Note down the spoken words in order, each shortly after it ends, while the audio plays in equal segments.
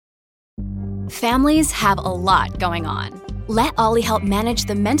Families have a lot going on. Let Ollie help manage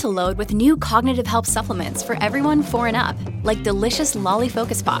the mental load with new cognitive help supplements for everyone 4 and up, like delicious Lolly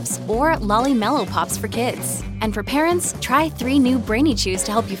Focus Pops or Lolly Mellow Pops for kids. And for parents, try 3 new Brainy Chews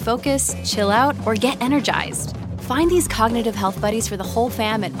to help you focus, chill out, or get energized. Find these cognitive health buddies for the whole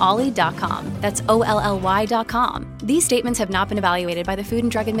fam at ollie.com. That's OLLY.com. These statements have not been evaluated by the Food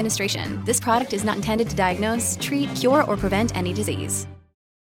and Drug Administration. This product is not intended to diagnose, treat, cure, or prevent any disease.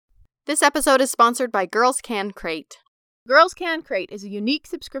 This episode is sponsored by Girls Can Crate. Girls Can Crate is a unique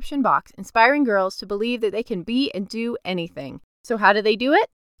subscription box inspiring girls to believe that they can be and do anything. So how do they do it?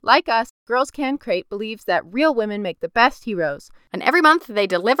 Like us, Girls Can Crate believes that real women make the best heroes, and every month they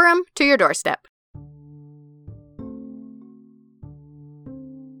deliver them to your doorstep.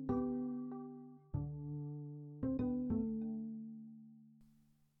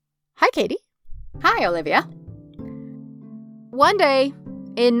 Hi, Katie. Hi, Olivia. One day,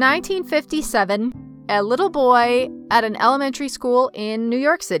 in 1957, a little boy at an elementary school in New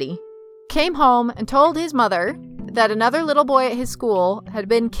York City came home and told his mother that another little boy at his school had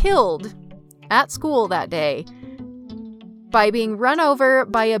been killed at school that day by being run over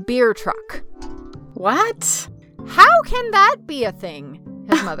by a beer truck. What? How can that be a thing?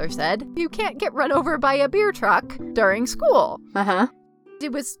 His mother said. You can't get run over by a beer truck during school. Uh-huh.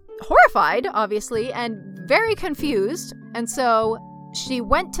 It was horrified, obviously, and very confused, and so she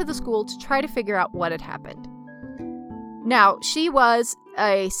went to the school to try to figure out what had happened. Now, she was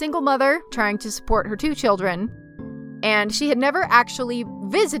a single mother trying to support her 2 children, and she had never actually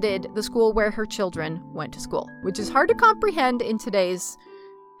visited the school where her children went to school, which is hard to comprehend in today's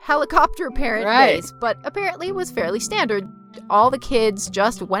helicopter parent days, but apparently was fairly standard. All the kids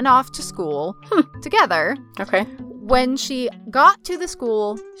just went off to school together. Okay. When she got to the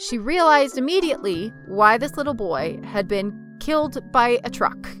school, she realized immediately why this little boy had been killed by a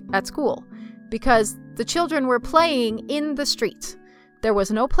truck at school, because the children were playing in the street. There was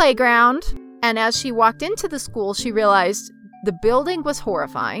no playground, and as she walked into the school, she realized the building was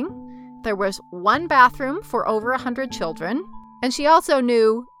horrifying. There was 1 bathroom for over 100 children, and she also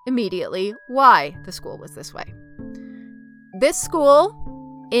knew immediately why the school was this way. This school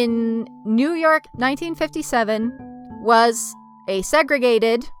in New York, 1957, was a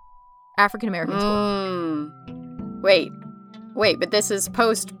segregated African-American school. Wait, but this is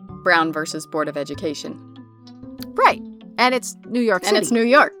post-Brown versus Board of Education. Right. And it's New York City. And it's New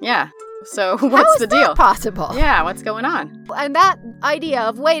York, yeah. So How what's is the deal? that possible? Yeah, what's going on? And that idea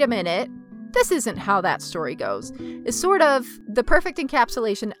of, wait a minute, this isn't how that story goes, is sort of the perfect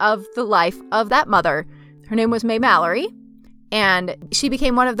encapsulation of the life of that mother. Her name was May Mallory, and she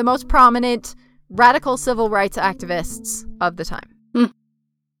became one of the most prominent radical civil rights activists of the time.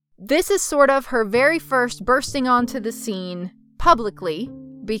 This is sort of her very first bursting onto the scene publicly,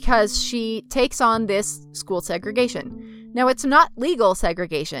 because she takes on this school segregation. Now, it's not legal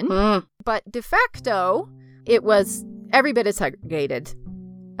segregation, but de facto, it was every bit as segregated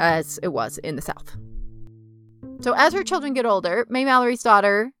as it was in the South. So as her children get older, May Mallory's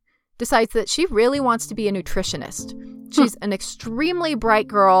daughter decides that she really wants to be a nutritionist. She's an extremely bright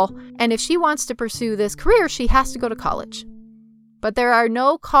girl, and if she wants to pursue this career, she has to go to college. But there are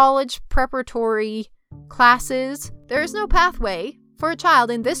no college preparatory classes. There is no pathway for a child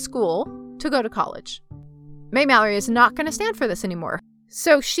in this school to go to college. May Mallory is not going to stand for this anymore.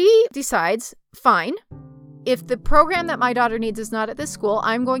 So she decides, fine, if the program that my daughter needs is not at this school,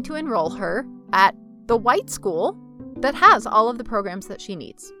 I'm going to enroll her at the white school that has all of the programs that she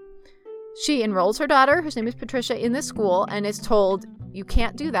needs. She enrolls her daughter, whose name is Patricia, in this school and is told, you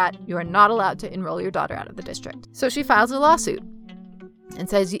can't do that. You are not allowed to enroll your daughter out of the district. So she files a lawsuit and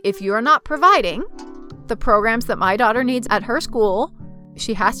says, if you are not providing the programs that my daughter needs at her school,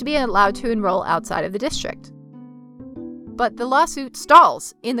 she has to be allowed to enroll outside of the district. But the lawsuit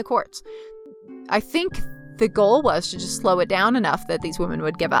stalls in the courts. I think the goal was to just slow it down enough that these women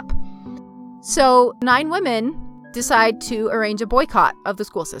would give up. So 9 women decide to arrange a boycott of the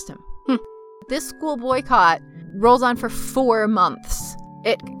school system. This school boycott rolls on for 4 months.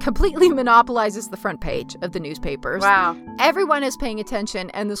 It completely monopolizes the front page of the newspapers. Wow. Everyone is paying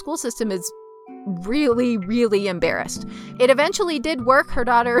attention, and the school system is really, really embarrassed. It eventually did work. Her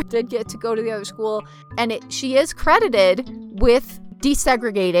daughter did get to go to the other school, and she is credited with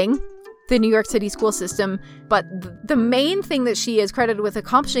desegregating the New York City school system. But the main thing that she is credited with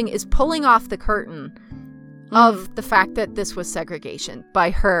accomplishing is pulling off the curtain of the fact that this was segregation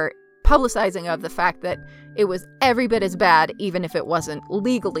by her publicizing of the fact that it was every bit as bad, even if it wasn't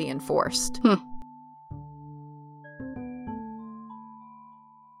legally enforced.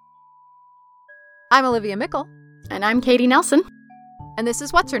 I'm Olivia Mickle. And I'm Katie Nelson. And this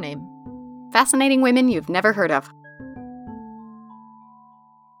is What's Her Name? Fascinating women you've never heard of.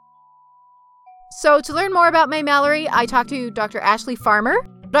 So to learn more about May Mallory, I talked to Dr. Ashley Farmer.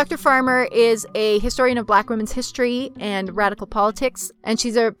 Dr. Farmer is a historian of Black women's history and radical politics, and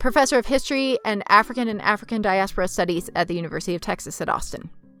she's a professor of history and African diaspora studies at the University of Texas at Austin.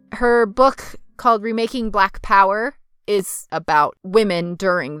 Her book called Remaking Black Power is about women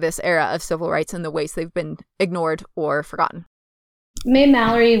during this era of civil rights and the ways they've been ignored or forgotten. May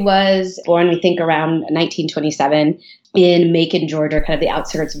Mallory was born, we think, around 1927 in Macon, Georgia, kind of the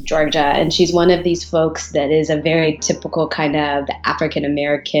outskirts of Georgia. And she's one of these folks that is a very typical kind of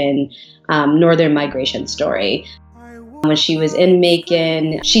African-American northern migration story. When she was in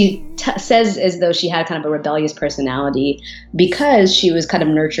Macon, she says as though she had kind of a rebellious personality because she was kind of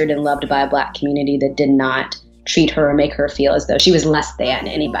nurtured and loved by a Black community that did not treat her or make her feel as though she was less than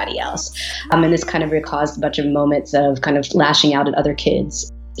anybody else. And this kind of caused a bunch of moments of kind of lashing out at other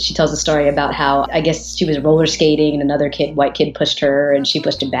kids. She tells a story about how, I guess she was roller skating and another white kid pushed her and she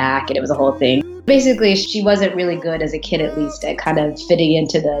pushed him back and it was a whole thing. Basically, she wasn't really good as a kid, at least, at kind of fitting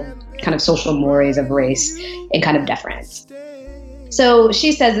into the kind of social mores of race and kind of deference. So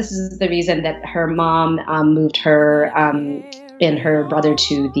she says this is the reason that her mom moved her and her brother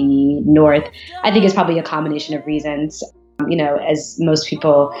to the north. I think it's probably a combination of reasons. As most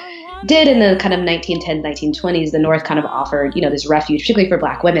people did in the kind of 1910s, 1920s, the North kind of offered, this refuge, particularly for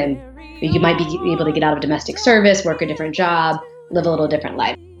Black women. You might be able to get out of domestic service, work a different job, live a little different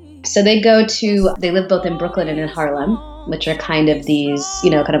life. So they live both in Brooklyn and in Harlem, which are kind of these,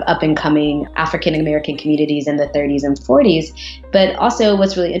 kind of up and coming African-American communities in the 30s and 40s. But also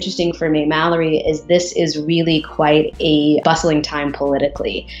what's really interesting for May Mallory is this is really quite a bustling time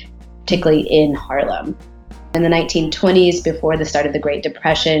politically, particularly in Harlem. In the 1920s, before the start of the Great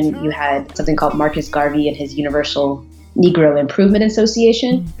Depression, you had something called Marcus Garvey and his Universal Negro Improvement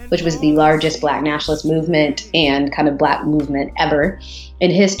Association, which was the largest Black nationalist movement and kind of Black movement ever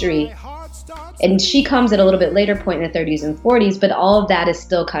in history. And she comes at a little bit later point in the 30s and 40s, but all of that is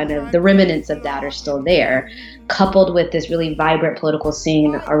still kind of, the remnants of that are still there, coupled with this really vibrant political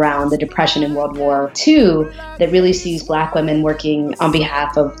scene around the Depression and World War II that really sees Black women working on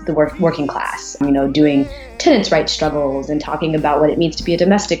behalf of the working class, doing tenants' rights struggles and talking about what it means to be a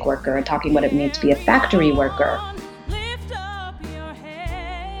domestic worker and talking what it means to be a factory worker.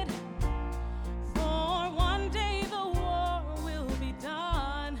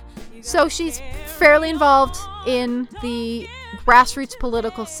 So she's fairly involved in the grassroots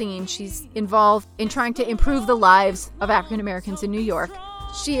political scene. She's involved in trying to improve the lives of African Americans in New York.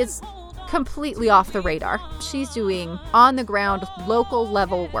 She is completely off the radar. She's doing on-the-ground,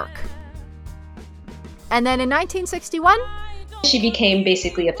 local-level work. And then in 1961, she became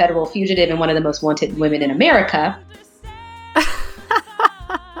basically a federal fugitive and one of the most wanted women in America.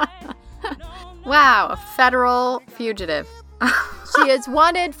 Wow, a federal fugitive. She is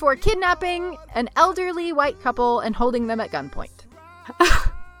wanted for kidnapping an elderly white couple and holding them at gunpoint.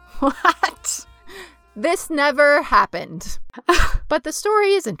 What? This never happened. But the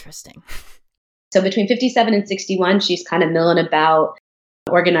story is interesting. So between 57 and 61, she's kind of milling about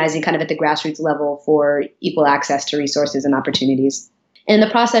organizing kind of at the grassroots level for equal access to resources and opportunities. And in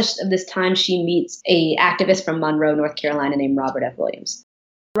the process of this time, she meets an activist from Monroe, North Carolina named Robert F. Williams.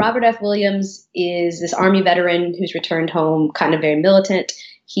 Robert F. Williams is this Army veteran who's returned home, kind of very militant.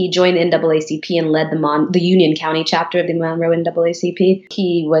 He joined the NAACP and led the Union County chapter of the Monroe NAACP.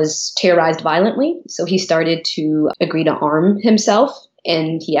 He was terrorized violently, so he started to agree to arm himself.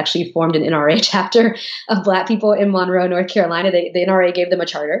 And he actually formed an NRA chapter of Black people in Monroe, North Carolina. The NRA gave them a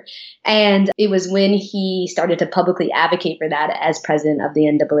charter. And it was when he started to publicly advocate for that as president of the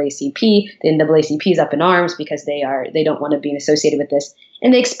NAACP. The NAACP is up in arms because they don't want to be associated with this.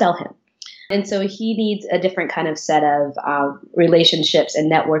 And they expel him. And so he needs a different kind of set of relationships and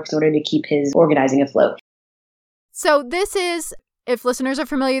networks in order to keep his organizing afloat. So this is, if listeners are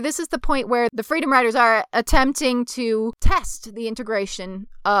familiar, this is the point where the Freedom Riders are attempting to test the integration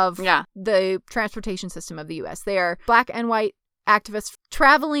of the transportation system of the U.S. They are Black and white activists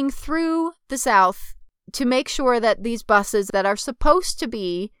traveling through the South to make sure that these buses that are supposed to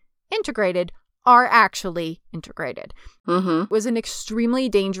be integrated are actually integrated. Mm-hmm. It was an extremely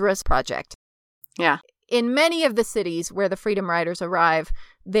dangerous project. Yeah. In many of the cities where the Freedom Riders arrive,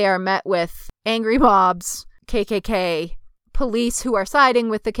 they are met with angry mobs, KKK, police who are siding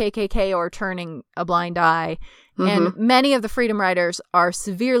with the KKK or turning a blind eye. Mm-hmm. And many of the Freedom Riders are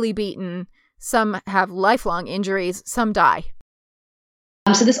severely beaten. Some have lifelong injuries. Some die.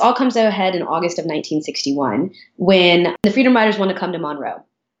 So this all comes ahead in August of 1961 when the Freedom Riders want to come to Monroe.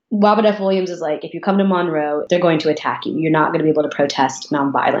 Robert F. Williams is like, if you come to Monroe, they're going to attack you. You're not going to be able to protest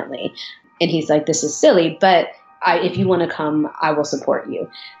nonviolently. And he's like, this is silly, but if you want to come, I will support you.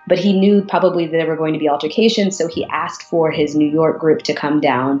 But he knew probably there were going to be altercations, so he asked for his New York group to come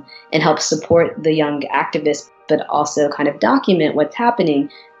down and help support the young activists, but also kind of document what's happening,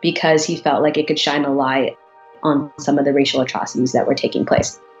 because he felt like it could shine a light on some of the racial atrocities that were taking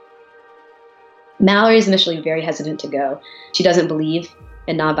place. Mallory is initially very hesitant to go. She doesn't believe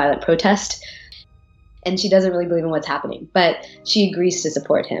in nonviolent protest, and she doesn't really believe in what's happening, but she agrees to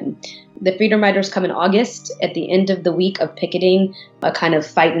support him. The Freedom Riders come in August. At the end of the week of picketing, a kind of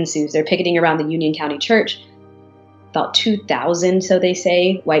fight ensues. They're picketing around the Union County Church. About 2,000, so they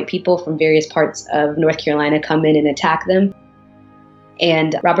say, white people from various parts of North Carolina come in and attack them.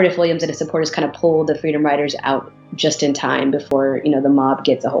 And Robert F. Williams and his supporters kind of pull the Freedom Riders out just in time before, the mob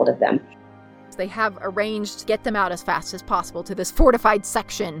gets a hold of them. They have arranged to get them out as fast as possible to this fortified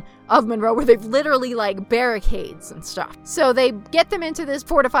section of Monroe where they've literally barricades and stuff. So they get them into this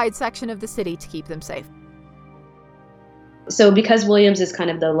fortified section of the city to keep them safe. So because Williams is kind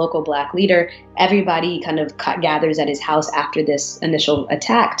of the local black leader, everybody kind of gathers at his house after this initial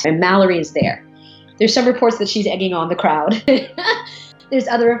attack. And Mallory is there. There's some reports that she's egging on the crowd. There's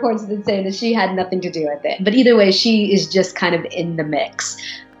other reports that say that she had nothing to do with it. But either way, she is just kind of in the mix.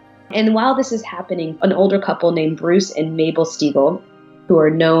 And while this is happening, an older couple named Bruce and Mabel Stiegel, who are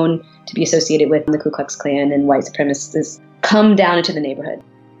known to be associated with the Ku Klux Klan and white supremacists, come down into the neighborhood.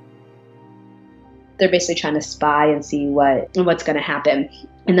 They're basically trying to spy and see what's going to happen.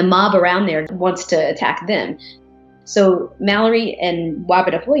 And the mob around there wants to attack them. So Mallory and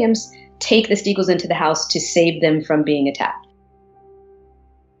Robert F. Williams take the Stiegels into the house to save them from being attacked.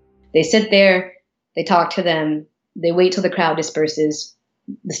 They sit there, they talk to them, they wait till the crowd disperses.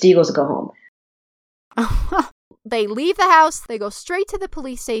 The Stiegels go home. They leave the house, they go straight to the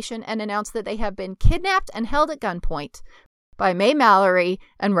police station and announce that they have been kidnapped and held at gunpoint by May Mallory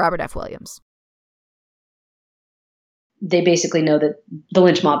and Robert F. Williams. They basically know that the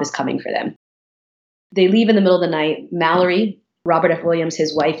lynch mob is coming for them. They leave in the middle of the night. Mallory, Robert F. Williams,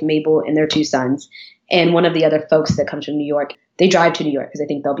 his wife Mabel, and their 2 sons, and one of the other folks that comes from New York. They drive to New York because they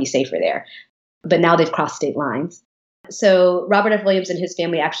think they'll be safer there. But now they've crossed state lines. So Robert F. Williams and his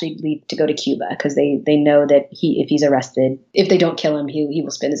family actually leave to go to Cuba because they know that if he's arrested, if they don't kill him, he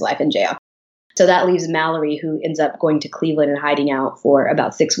will spend his life in jail. So that leaves Mallory, who ends up going to Cleveland and hiding out for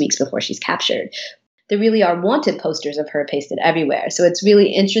about 6 weeks before she's captured. There really are wanted posters of her pasted everywhere. So it's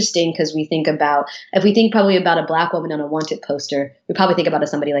really interesting because if we think probably about a black woman on a wanted poster, we probably think about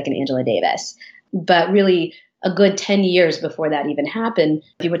somebody like an Angela Davis. But really, a good 10 years before that even happened,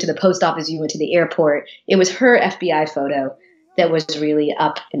 if you went to the post office, you went to the airport, it was her FBI photo that was really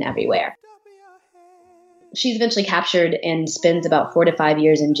up and everywhere. She's eventually captured and spends about 4 to 5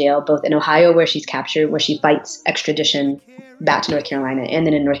 years in jail, both in Ohio, where she's captured, where she fights extradition back to North Carolina, and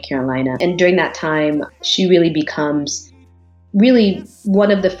then in North Carolina. And during that time, she really becomes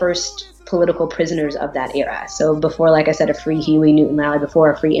one of the first political prisoners of that era. So before, like I said, a free Huey Newton Lally,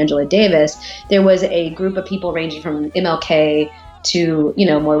 before a free Angela Davis, there was a group of people ranging from MLK to,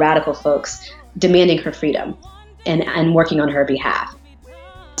 more radical folks demanding her freedom and working on her behalf.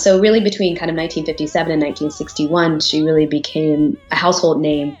 So really between kind of 1957 and 1961, she really became a household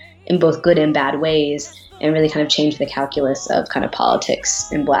name in both good and bad ways, and really kind of changed the calculus of kind of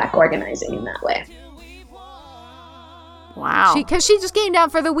politics and black organizing in that way. Wow. Because she just came down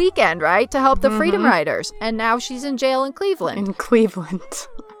for the weekend, right? To help the Freedom Riders. And now she's in jail in Cleveland. In Cleveland.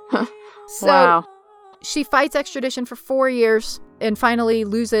 So wow. She fights extradition for 4 years and finally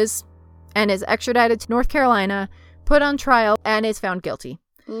loses and is extradited to North Carolina, put on trial, and is found guilty.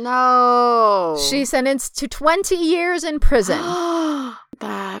 No. She's sentenced to 20 years in prison.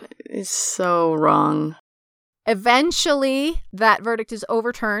 That is so wrong. Eventually, that verdict is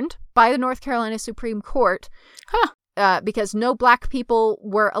overturned by the North Carolina Supreme Court. Because no black people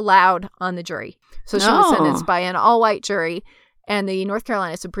were allowed on the jury. So she was sentenced by an all-white jury, and the North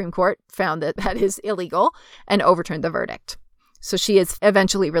Carolina Supreme Court found that is illegal and overturned the verdict. So she is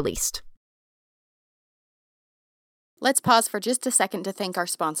eventually released. Let's pause for just a second to thank our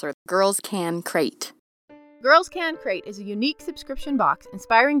sponsor, Girls Can Crate. Girls Can Crate is a unique subscription box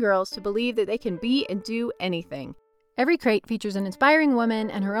inspiring girls to believe that they can be and do anything. Every crate features an inspiring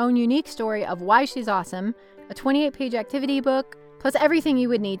woman and her own unique story of why she's awesome, a 28-page activity book, plus everything you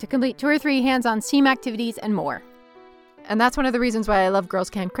would need to complete 2 or 3 hands-on STEAM activities and more. And that's one of the reasons why I love Girls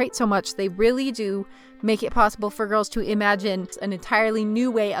Can Crate so much. They really do make it possible for girls to imagine an entirely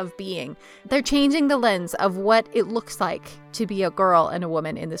new way of being. They're changing the lens of what it looks like to be a girl and a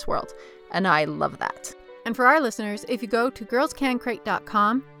woman in this world. And I love that. And for our listeners, if you go to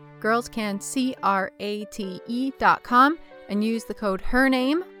girlscancrate.com, girlscancrate.com, and use the code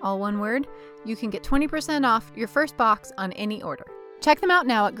HERNAME, all one word, you can get 20% off your first box on any order. Check them out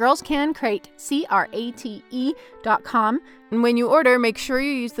now at girlscancrate.com. And when you order, make sure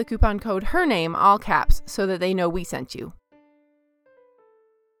you use the coupon code HERNAME, all caps, so that they know we sent you.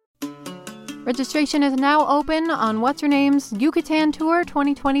 Registration is now open on What's Her Name's Yucatan Tour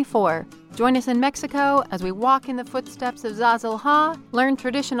 2024. Join us in Mexico as we walk in the footsteps of Zazil Ha, learn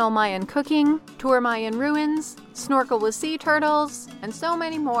traditional Mayan cooking, tour Mayan ruins, snorkel with sea turtles, and so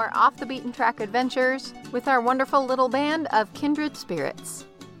many more off-the-beaten-track adventures with our wonderful little band of kindred spirits.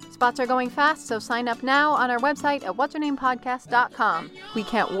 Spots are going fast, so sign up now on our website at whatshernamepodcast.com. We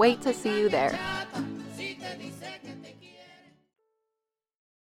can't wait to see you there.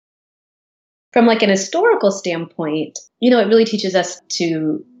 From like an historical standpoint, it really teaches us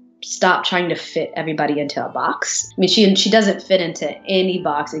to stop trying to fit everybody into a box. I mean, she doesn't fit into any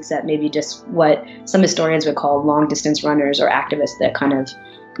box except maybe just what some historians would call long distance runners or activists that kind of,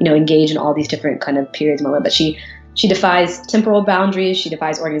 engage in all these different kind of periods. But she defies temporal boundaries. She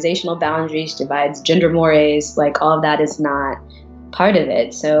defies organizational boundaries. She defies gender mores. Like all of that is not part of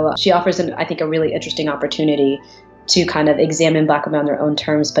it. So she offers, I think, a really interesting opportunity to kind of examine Black women on their own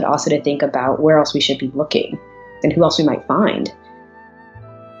terms, but also to think about where else we should be looking and who else we might find.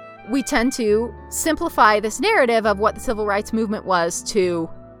 We tend to simplify this narrative of what the civil rights movement was to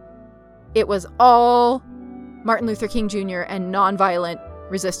it was all Martin Luther King Jr. and nonviolent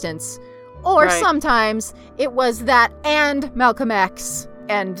resistance. Or sometimes it was that and Malcolm X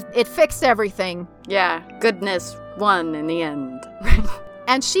and it fixed everything. Yeah, goodness won in the end.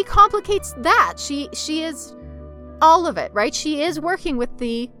 And she complicates that. She is all of it, right? She is working with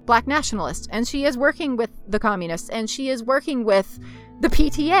the Black nationalists, and she is working with the communists, and she is working with the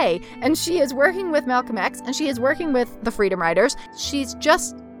PTA, and she is working with Malcolm X, and she is working with the Freedom Riders. She's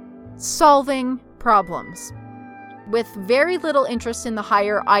just solving problems with very little interest in the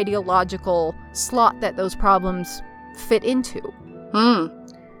higher ideological slot that those problems fit into.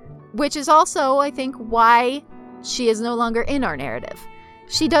 Which is also, I think, why she is no longer in our narrative.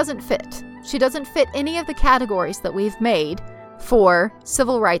 She doesn't fit. She doesn't fit any of the categories that we've made for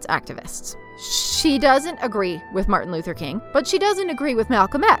civil rights activists. She doesn't agree with Martin Luther King, but she doesn't agree with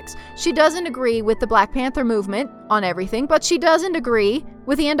Malcolm X. She doesn't agree with the Black Panther movement on everything, but she doesn't agree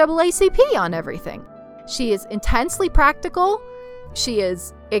with the NAACP on everything. She is intensely practical. She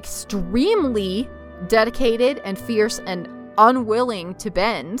is extremely dedicated and fierce and unwilling to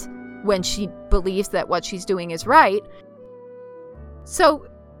bend when she believes that what she's doing is right. So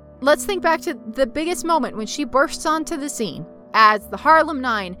let's think back to the biggest moment when she bursts onto the scene. As the Harlem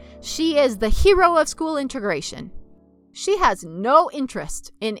Nine, she is the hero of school integration. She has no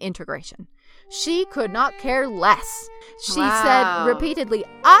interest in integration. She could not care less. She said repeatedly,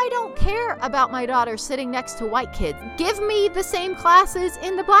 I don't care about my daughter sitting next to white kids. Give me the same classes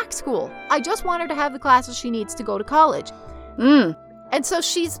in the Black school. I just want her to have the classes she needs to go to college. And so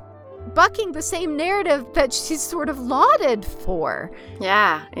she's bucking the same narrative that she's sort of lauded for.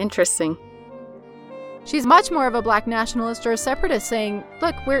 Yeah, interesting. She's much more of a Black nationalist or a separatist, saying,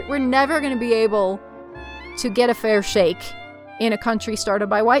 look, we're never going to be able to get a fair shake in a country started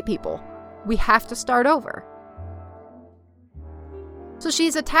by white people. We have to start over. So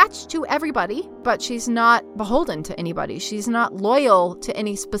she's attached to everybody, but she's not beholden to anybody. She's not loyal to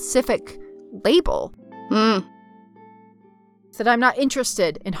any specific label. Said, I'm not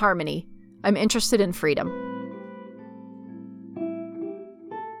interested in harmony. I'm interested in freedom.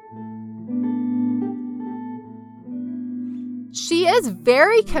 She is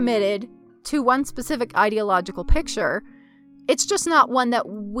very committed to one specific ideological picture. It's just not one that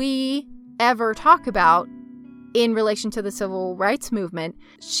we ever talk about in relation to the civil rights movement.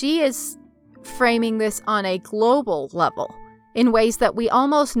 She is framing this on a global level in ways that we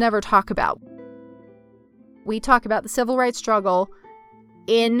almost never talk about. We talk about the civil rights struggle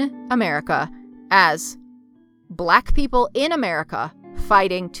in America as Black people in America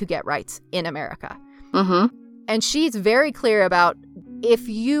fighting to get rights in America. And she's very clear about if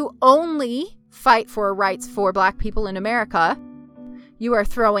you only fight for rights for Black people in America, you are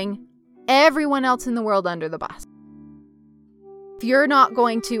throwing everyone else in the world under the bus. If you're not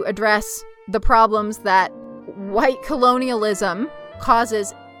going to address the problems that white colonialism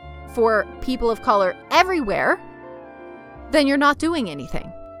causes for people of color everywhere, then you're not doing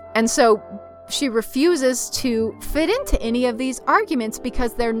anything. And so she refuses to fit into any of these arguments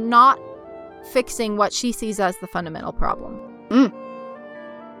because they're not fixing what she sees as the fundamental problem.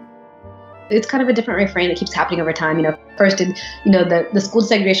 It's kind of a different refrain that keeps happening over time. First, the school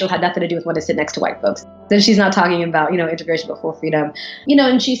segregation had nothing to do with wanting to sit next to white folks. Then she's not talking about, integration but full freedom.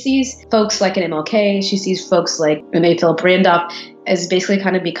 And she sees folks like an MLK, she sees folks like Mayfield Philip Randolph as basically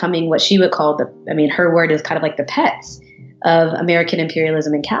kind of becoming what she would call her word is kind of like the pets of American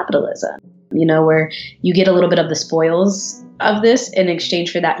imperialism and capitalism, where you get a little bit of the spoils of this. In exchange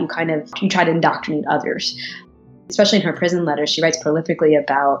for that, you try to indoctrinate others. Especially in her prison letters, she writes prolifically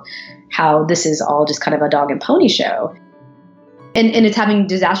about how this is all just kind of a dog and pony show. And it's having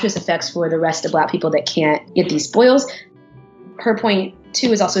disastrous effects for the rest of Black people that can't get these spoils. Her point,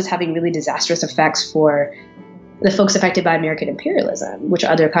 too, is also it's having really disastrous effects for the folks affected by American imperialism, which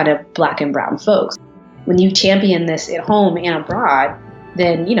are other kind of Black and brown folks. When you champion this at home and abroad,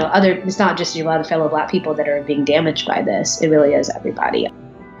 then, it's not just your other fellow Black people that are being damaged by this. It really is everybody.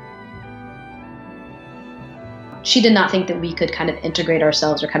 She did not think that we could kind of integrate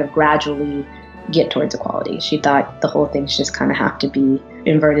ourselves or kind of gradually get towards equality. She thought the whole thing should just kind of have to be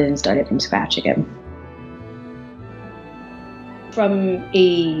inverted and started from scratch again. From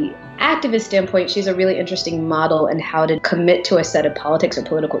a activist standpoint, she's a really interesting model in how to commit to a set of politics or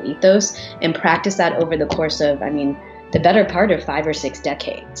political ethos and practice that over the course of, the better part of 5 or 6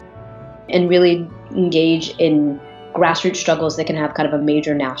 decades, and really engage in grassroots struggles that can have kind of a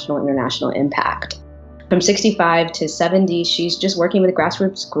major national, international impact. From 65 to 70, she's just working with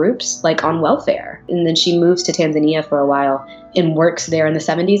grassroots groups like on welfare. And then she moves to Tanzania for a while and works there in the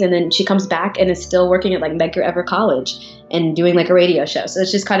 70s. And then she comes back and is still working at like Medgar Evers College and doing like a radio show. So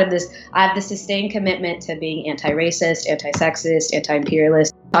it's just kind of I have this sustained commitment to being anti-racist, anti-sexist,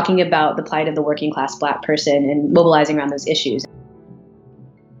 anti-imperialist, talking about the plight of the working class Black person and mobilizing around those issues.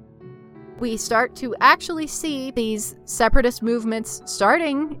 We start to actually see these separatist movements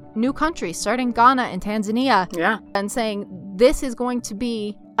starting new countries, starting Ghana and Tanzania. Yeah. And saying this is going to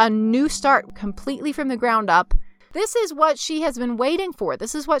be a new start completely from the ground up. This is what she has been waiting for.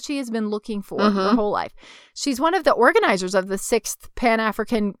 This is what she has been looking for her whole life. She's one of the organizers of the 6th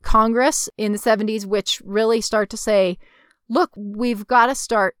Pan-African Congress in the 70s, which really start to say, look, we've got to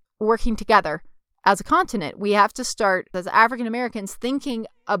start working together. As a continent, we have to start, as African Americans, thinking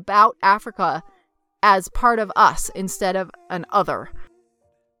about Africa as part of us instead of an other.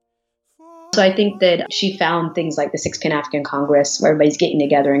 So I think that she found things like the 6th Pan-African Congress, where everybody's getting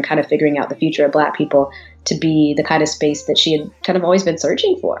together and kind of figuring out the future of Black people, to be the kind of space that she had kind of always been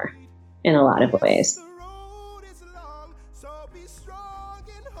searching for in a lot of ways.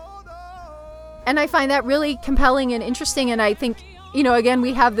 And I find that really compelling and interesting. And I think, again,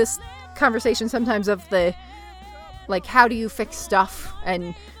 we have this conversation sometimes of how do you fix stuff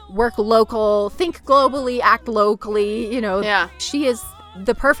and work local, think globally, act locally, Yeah. She is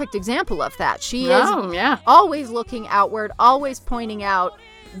the perfect example of that. She is always looking outward, always pointing out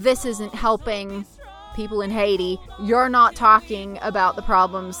this isn't helping people in Haiti. You're not talking about the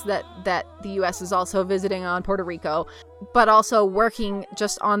problems that the U.S. is also visiting on Puerto Rico, but also working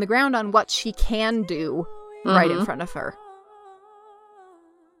just on the ground on what she can do right in front of her.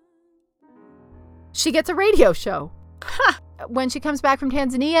 She gets a radio show. When she comes back from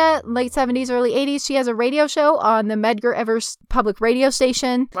Tanzania, late 70s, early 80s, she has a radio show on the Medgar Evers public radio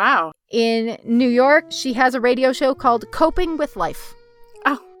station. Wow. In New York, she has a radio show called Coping with Life.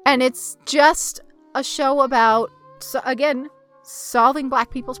 Oh. And it's just a show about, again, solving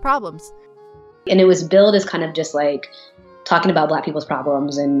Black people's problems. And it was billed as kind of just like talking about Black people's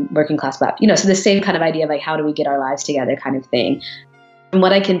problems and working class Black, so the same kind of idea of like, how do we get our lives together kind of thing. From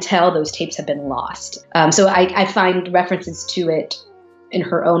what I can tell, those tapes have been lost. So I find references to it in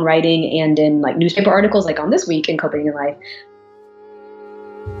her own writing and in like newspaper articles, like on This Week in Coping in Life.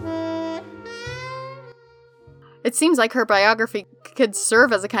 It seems like her biography could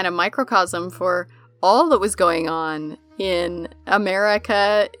serve as a kind of microcosm for all that was going on in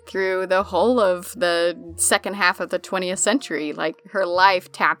America through the whole of the second half of the 20th century. Like, her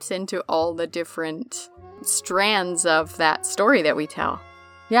life taps into all the different strands of that story that we tell.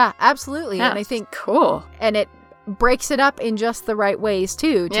 Yeah, absolutely. Yeah, and I think cool. And it breaks it up in just the right ways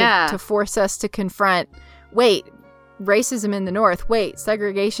too, to force us to confront, wait, racism in the North, wait,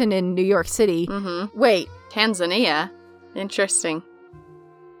 segregation in New York City, wait, Tanzania. Interesting.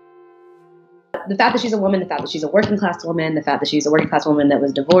 The fact that she's a woman, the fact that she's a working class woman, the fact that she's a working class woman that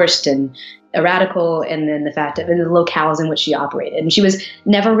was divorced and a radical, and then the fact that the locales in which she operated. And she was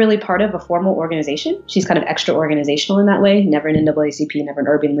never really part of a formal organization. She's kind of extra organizational in that way, never an NAACP, never an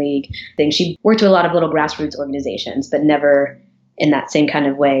Urban League thing. She worked with a lot of little grassroots organizations, but never in that same kind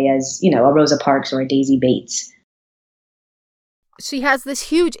of way as, a Rosa Parks or a Daisy Bates. She has this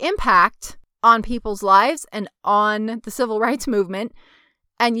huge impact on people's lives and on the civil rights movement.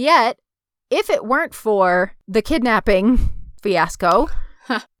 And yet, if it weren't for the kidnapping fiasco,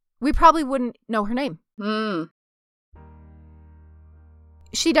 we probably wouldn't know her name.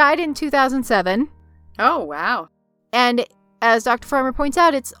 She died in 2007. Oh, wow. And as Dr. Farmer points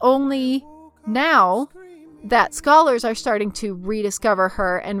out, it's only now that scholars are starting to rediscover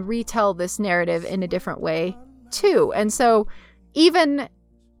her and retell this narrative in a different way, too. And so even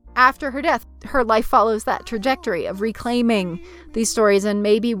after her death, her life follows that trajectory of reclaiming these stories, and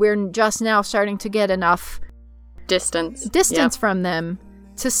maybe we're just now starting to get enough distance from them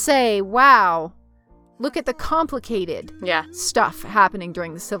to say, wow, look at the complicated stuff happening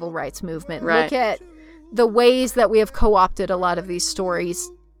during the civil rights movement. Right. Look at the ways that we have co-opted a lot of these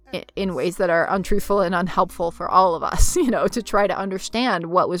stories in ways that are untruthful and unhelpful for all of us, to try to understand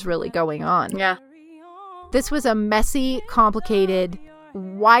what was really going on. Yeah. This was a messy, complicated,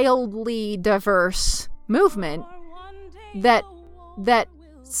 wildly diverse movement that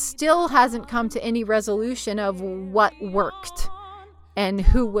still hasn't come to any resolution of what worked and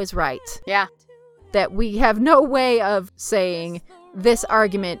who was right. Yeah. That we have no way of saying this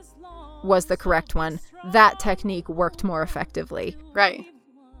argument was the correct one. That technique worked more effectively. Right.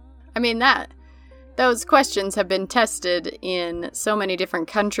 I mean, those questions have been tested in so many different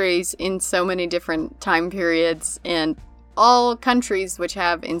countries, in so many different time periods, and all countries which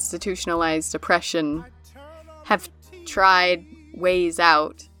have institutionalized oppression have tried ways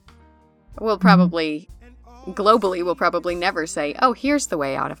out. We'll probably, globally, we'll probably never say, oh, here's the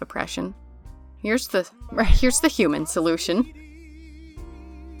way out of oppression. Here's the human solution.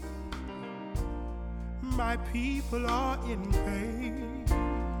 My people are in pain.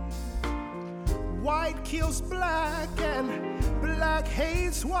 White kills black and black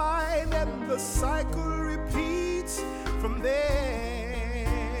hates white, and the cycle repeats from there.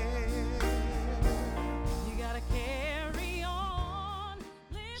 You gotta carry on.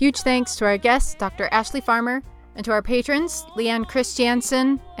 Huge thanks to our guests, Dr. Ashley Farmer, and to our patrons, Leanne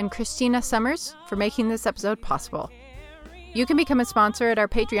Christiansen and Christina Summers, for making this episode possible. You can become a sponsor at our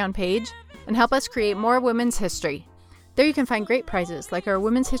Patreon page and help us create more women's history. There you can find great prizes like our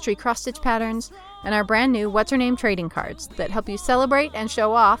Women's History cross-stitch patterns and our brand new What's Her Name trading cards that help you celebrate and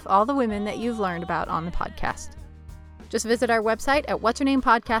show off all the women that you've learned about on the podcast. Just visit our website at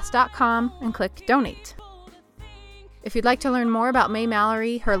whatshernamepodcast.com and click Donate. If you'd like to learn more about May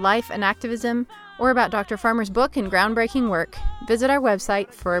Mallory, her life and activism, or about Dr. Farmer's book and groundbreaking work, visit our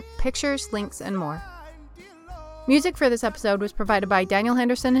website for pictures, links, and more. Music for this episode was provided by Daniel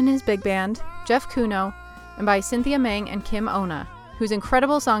Henderson and his big band, Jeff Kuno, and by Cynthia Meng and Kim Ona, whose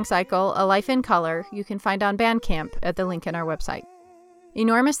incredible song cycle, A Life in Color, you can find on Bandcamp at the link in our website.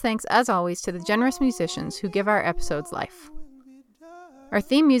 Enormous thanks, as always, to the generous musicians who give our episodes life. Our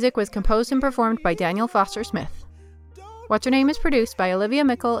theme music was composed and performed by Daniel Foster Smith. What's Her Name is produced by Olivia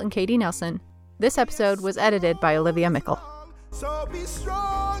Mickle and Katie Nelson. This episode was edited by Olivia Mickle. So be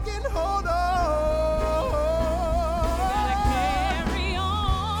strong and hold on.